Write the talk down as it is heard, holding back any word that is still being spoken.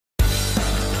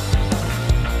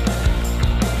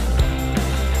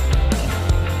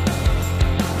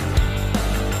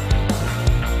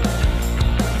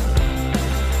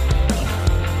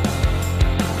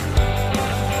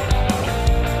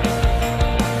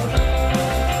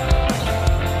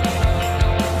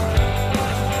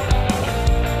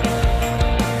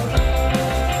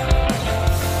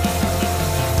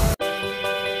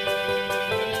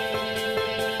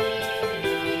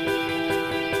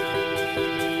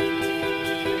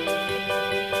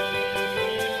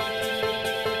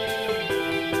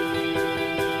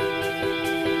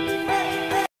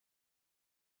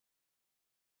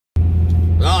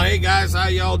guys, how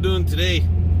y'all doing today?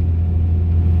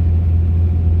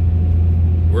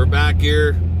 We're back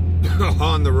here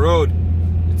on the road.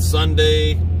 It's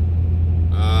Sunday,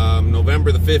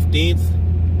 November the 15th,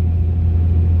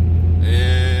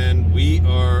 and we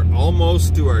are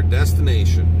almost to our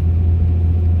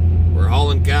destination. We're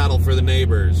hauling cattle for the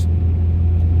neighbors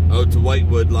out to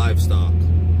Whitewood Livestock.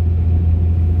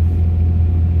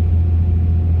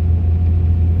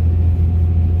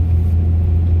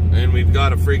 And we've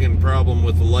got a friggin' problem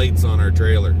with the lights on our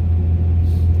trailer.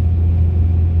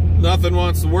 Nothing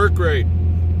wants to work right.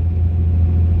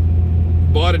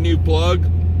 Bought a new plug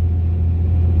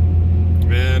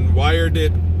and wired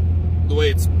it the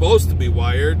way it's supposed to be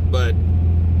wired, but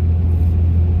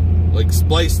like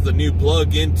spliced the new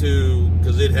plug into,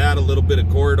 because it had a little bit of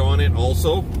cord on it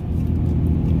also,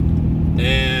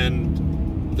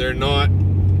 and they're not,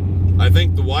 I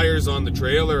think the wires on the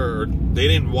trailer, they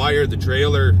didn't wire the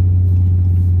trailer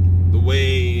the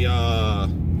way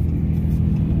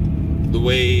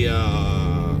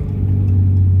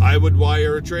I would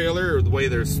wire a trailer, or the way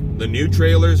the new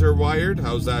trailers are wired.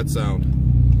 How's that sound?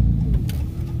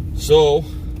 So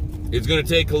it's going to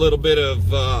take a little bit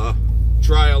of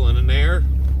trial and an error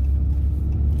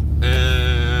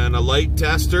and a light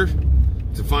tester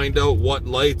to find out what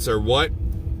lights are what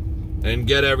and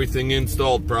get everything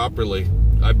installed properly.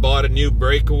 I bought a new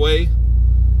breakaway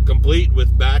complete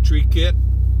with battery kit.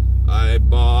 I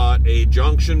bought a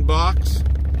junction box,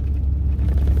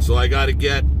 so I got to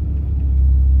get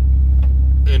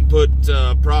and put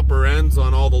proper ends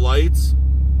on all the lights,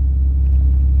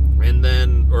 and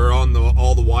then, or on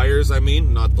all the wires, I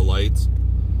mean, not the lights.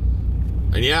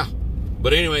 And yeah,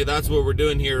 but anyway, that's what we're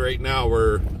doing here right now.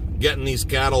 We're getting these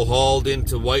cattle hauled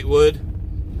into Whitewood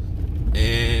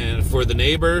and for the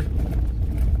neighbor,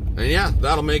 and yeah,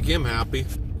 that'll make him happy.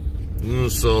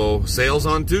 So sales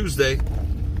on Tuesday,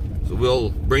 so we'll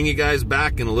bring you guys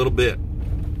back in a little bit.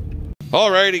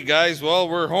 Alrighty guys, well,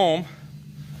 we're home,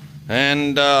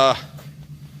 and I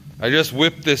just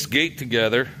whipped this gate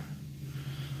together.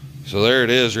 So there it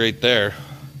is right there.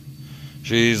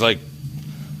 She's like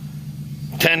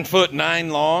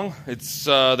 10'9" long. It's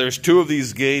there's two of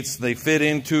these gates. They fit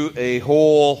into a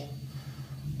whole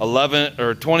 11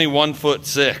 or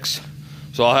 21'6".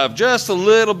 So I'll have just a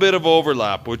little bit of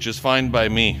overlap, which is fine by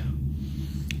me.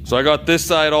 So I got this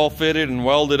side all fitted and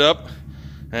welded up,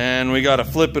 and we got to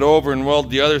flip it over and weld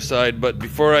the other side. But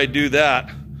before I do that,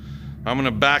 I'm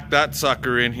gonna back that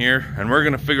sucker in here, and we're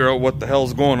gonna figure out what the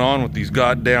hell's going on with these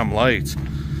goddamn lights.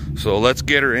 So let's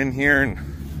get her in here and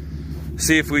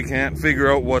see if we can't figure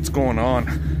out what's going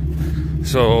on.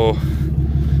 So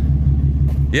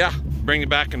yeah, bring you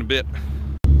back in a bit.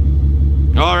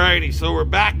 Alrighty, so we're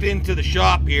backed into the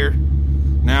shop here.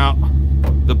 Now,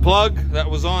 the plug that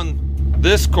was on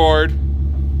this cord,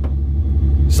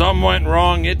 something went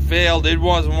wrong, it failed, it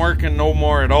wasn't working no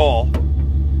more at all.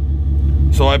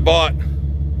 So I bought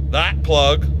that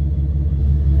plug,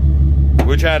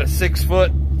 which had a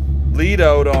 6-foot lead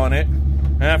out on it,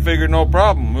 and I figured no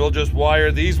problem, we'll just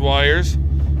wire these wires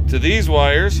to these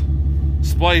wires,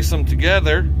 splice them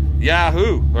together,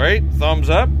 yahoo, right? Thumbs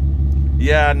up?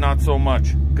 Yeah, not so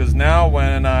much, because now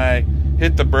when I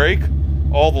hit the brake,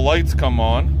 all the lights come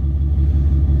on.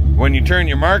 When you turn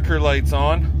your marker lights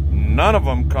on, none of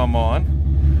them come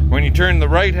on. When you turn the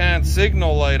right-hand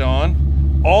signal light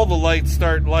on, all the lights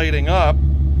start lighting up.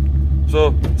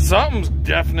 So something's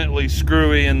definitely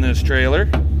screwy in this trailer,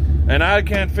 and I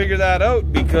can't figure that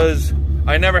out because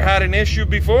I never had an issue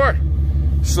before.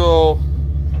 So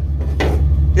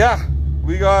yeah,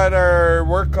 we got our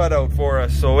work cut out for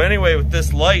us. So anyway, with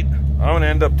this light, I'm gonna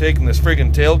end up taking this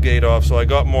friggin' tailgate off so I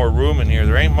got more room in here.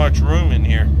 There ain't much room in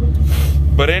here.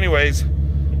 But anyways,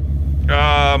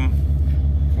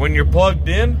 when you're plugged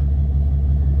in,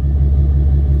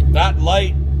 that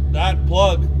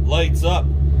plug lights up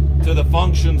to the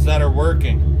functions that are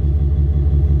working.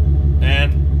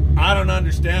 And I don't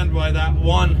understand why that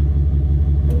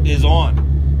one is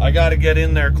on. I gotta get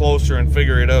in there closer and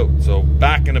figure it out. So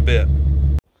back in a bit.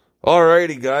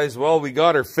 Alrighty guys, well, we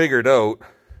got her figured out.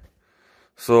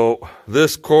 So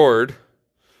this cord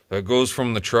that goes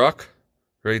from the truck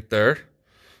right there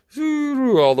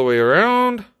all the way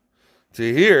around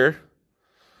to here,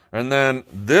 and then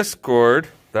this cord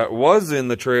that was in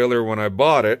the trailer when I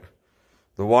bought it,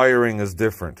 the wiring is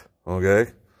different.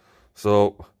 Okay,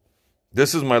 so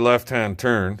this is my left-hand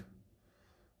turn,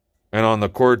 and on the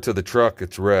cord to the truck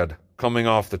it's red. Coming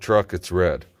off the truck it's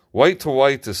red. White to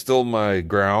white is still my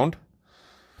ground.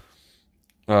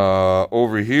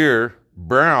 Over here,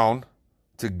 brown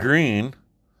to green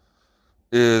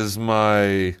is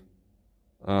my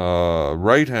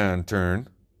right-hand turn,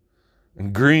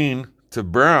 And green to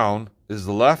brown is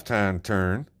the left-hand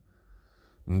turn.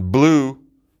 And blue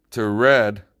to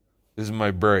red is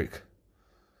my brake.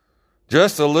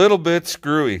 Just a little bit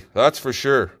screwy, that's for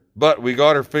sure. But we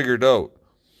got her figured out.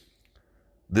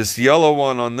 This yellow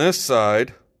one on this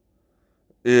side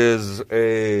is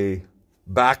a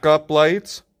backup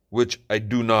lights, which I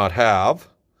do not have.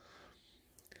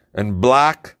 And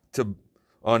black to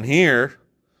on here,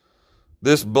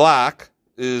 this black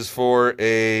is for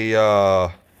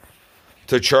a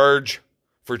to charge,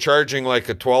 for charging like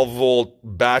a 12-volt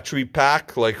battery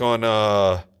pack, like on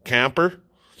a camper.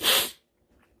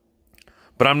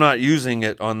 But I'm not using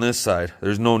it on this side.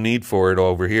 There's no need for it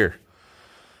over here.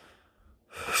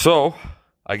 So,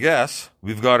 I guess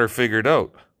we've got her figured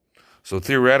out. So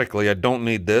theoretically, I don't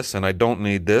need this, and I don't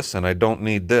need this, and I don't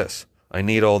need this. I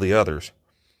need all the others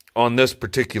on this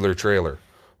particular trailer.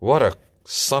 What a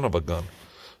son of a gun.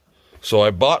 So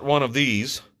I bought one of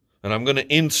these, and I'm going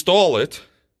to install it.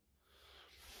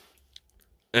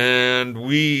 And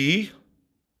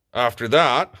after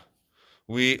that,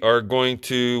 we are going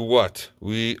to what?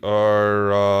 I'm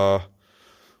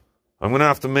going to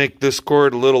have to make this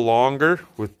cord a little longer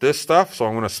with this stuff. So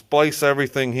I'm going to splice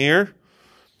everything here.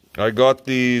 I got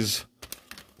these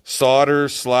solder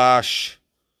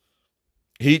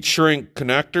 / heat shrink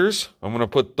connectors. I'm going to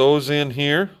put those in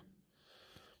here.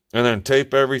 And then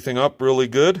tape everything up really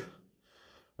good.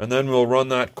 And then we'll run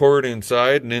that cord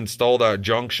inside and install that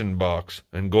junction box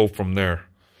and go from there.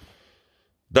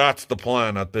 That's the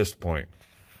plan at this point.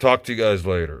 Talk to you guys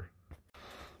later.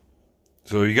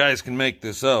 So you guys can make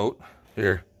this out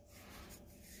here.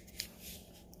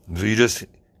 So you just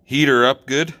heat her up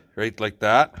good, right like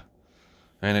that.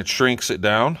 And it shrinks it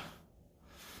down.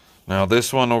 Now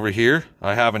this one over here,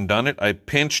 I haven't done it. I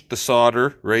pinched the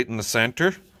solder right in the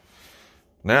center.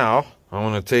 Now I'm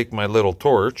going to take my little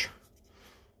torch,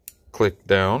 click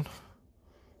down,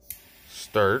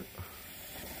 start.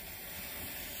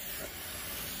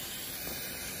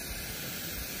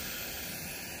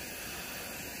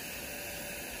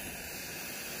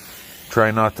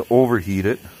 Try not to overheat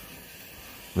it.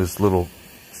 This little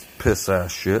piss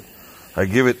ass shit. I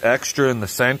give it extra in the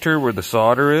center where the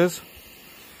solder is.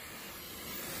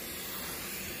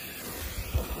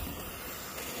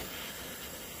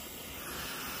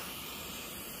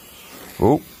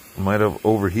 Oh, might have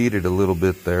overheated a little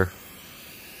bit there.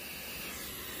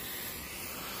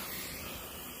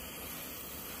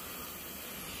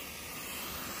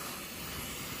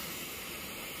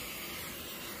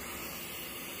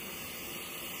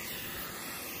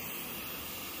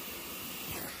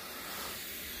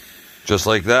 Just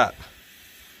like that.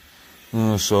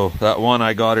 So that one,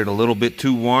 I got it a little bit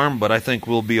too warm, but I think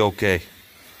we'll be okay.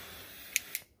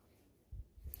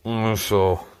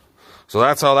 So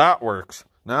that's how that works.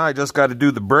 Now I just got to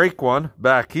do the brake one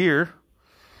back here.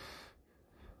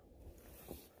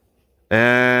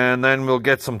 And then we'll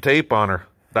get some tape on her.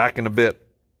 Back in a bit.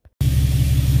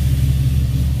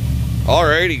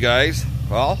 Alrighty guys.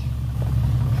 Well,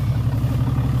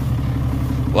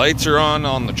 lights are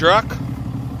on the truck.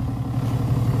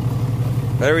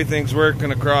 Everything's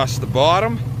working across the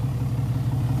bottom.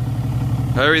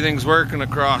 Everything's working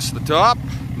across the top.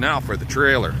 Now for the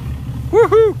trailer.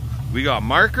 Woohoo! We got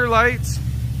marker lights.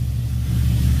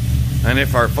 And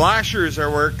if our flashers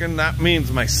are working, that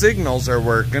means my signals are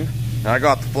working. I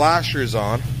got the flashers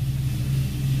on.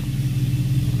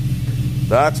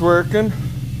 That's working.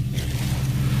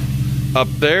 Up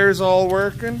there's all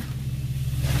working.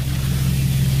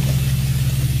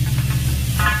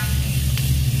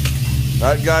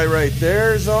 That guy right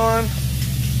there is on.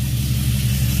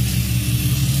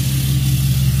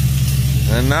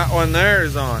 And that one there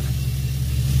is on.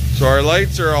 So our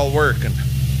lights are all working.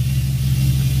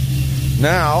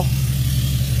 Now,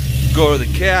 go to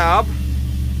the cab.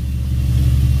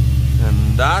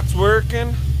 And that's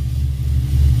working.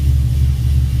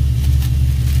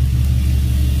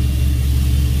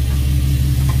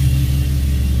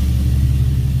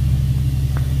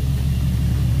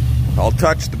 I'll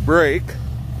touch the brake,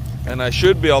 and I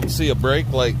should be able to see a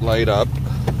brake light light up.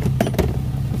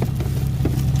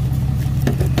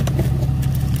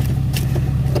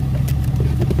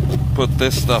 Put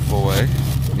this stuff away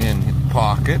in the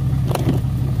pocket.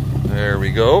 There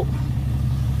we go.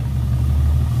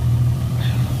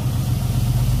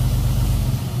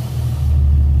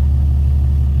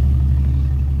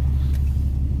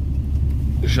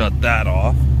 Shut that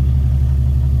off.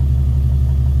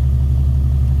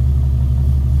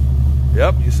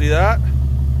 Yep, you see that?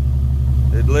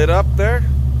 It lit up there.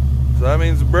 So that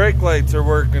means the brake lights are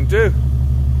working too.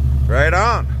 Right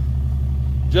on.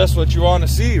 Just what you want to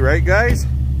see, right guys?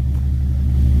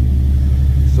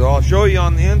 So I'll show you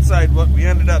on the inside what we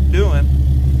ended up doing.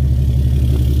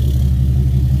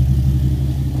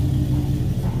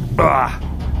 I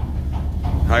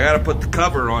gotta put the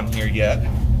cover on here yet.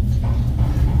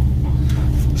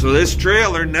 So this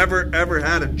trailer never ever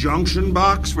had a junction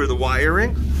box for the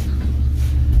wiring.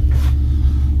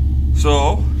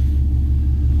 So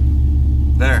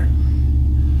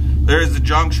there's the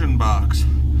junction box.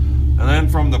 And then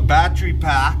from the battery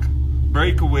pack,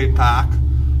 breakaway pack,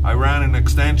 I ran an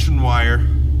extension wire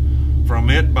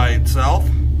from it by itself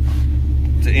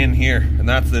to in here. And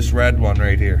that's this red one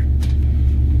right here.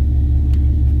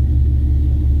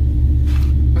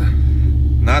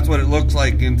 And that's what it looks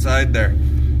like inside there.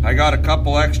 I got a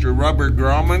couple extra rubber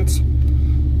grommets.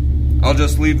 I'll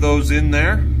just leave those in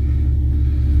there.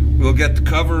 We'll get the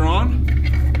cover on.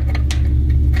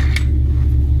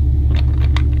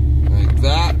 Like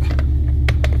that.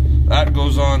 That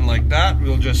goes on like that.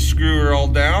 We'll just screw her all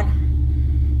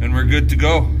down and we're good to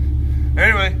go.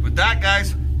 Anyway, with that,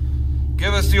 guys,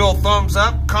 give us the old thumbs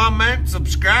up, comment,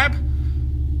 subscribe.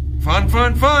 Fun,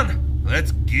 fun, fun.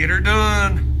 Let's get her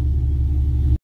done.